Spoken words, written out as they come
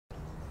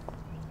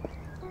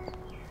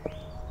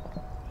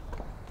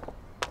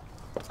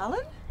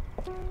Alan?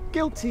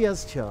 Guilty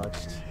as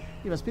charged.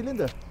 You must be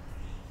Linda.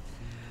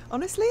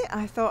 Honestly,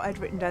 I thought I'd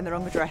written down the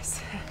wrong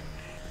address.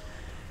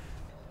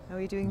 Are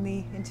we doing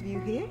the interview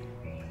here?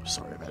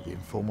 Sorry about the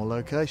informal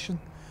location.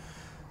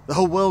 The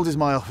whole world is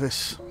my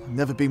office. I've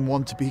never been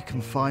one to be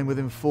confined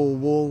within four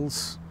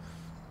walls.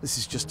 This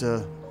is just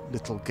a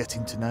little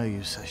getting to know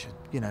you session.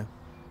 You know,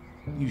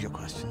 use your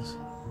questions.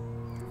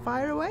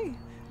 Fire away.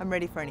 I'm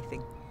ready for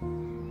anything.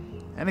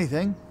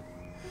 Anything?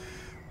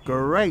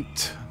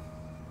 Great.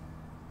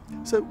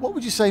 So what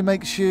would you say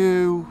makes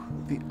you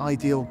the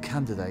ideal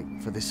candidate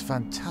for this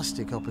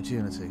fantastic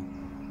opportunity?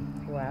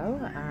 Well,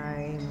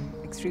 I'm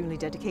extremely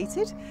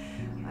dedicated.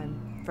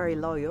 I'm very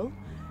loyal.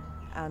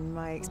 And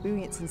my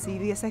experience and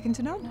CV are second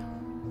to none.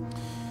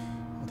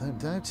 I don't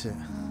doubt it.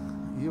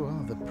 You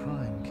are the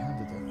prime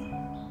candidate.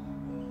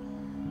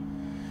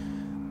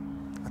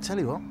 I tell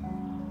you what,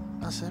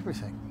 that's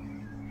everything.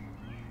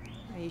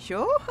 Are you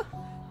sure?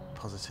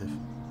 Positive.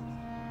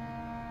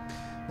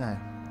 Now,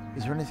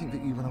 is there anything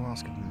that you want to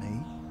ask of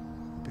me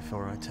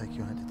before I take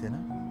you out to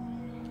dinner?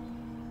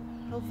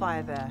 Hold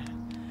fire there.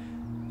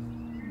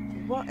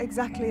 What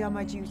exactly are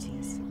my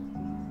duties?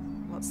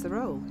 What's the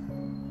role?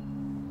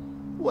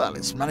 Well,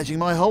 it's managing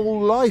my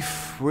whole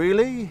life,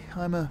 really.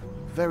 I'm a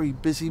very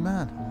busy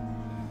man.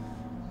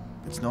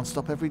 It's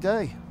non-stop every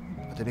day.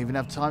 I don't even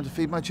have time to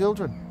feed my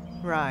children.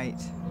 Right.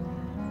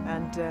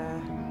 And,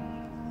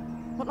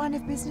 what line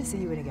of business are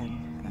you in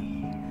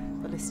again?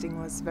 The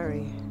listing was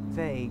very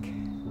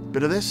vague.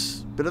 Bit of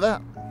this, bit of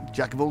that.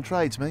 Jack of all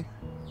trades, me.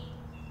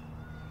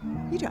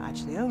 You don't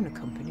actually own a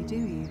company, do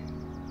you?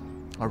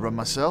 I run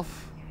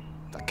myself.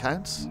 That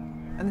counts.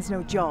 And there's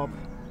no job,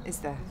 is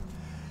there?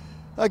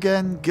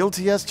 Again,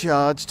 guilty as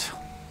charged.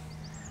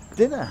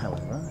 Dinner,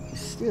 however, is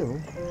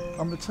still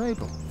on the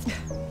table.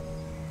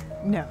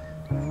 No.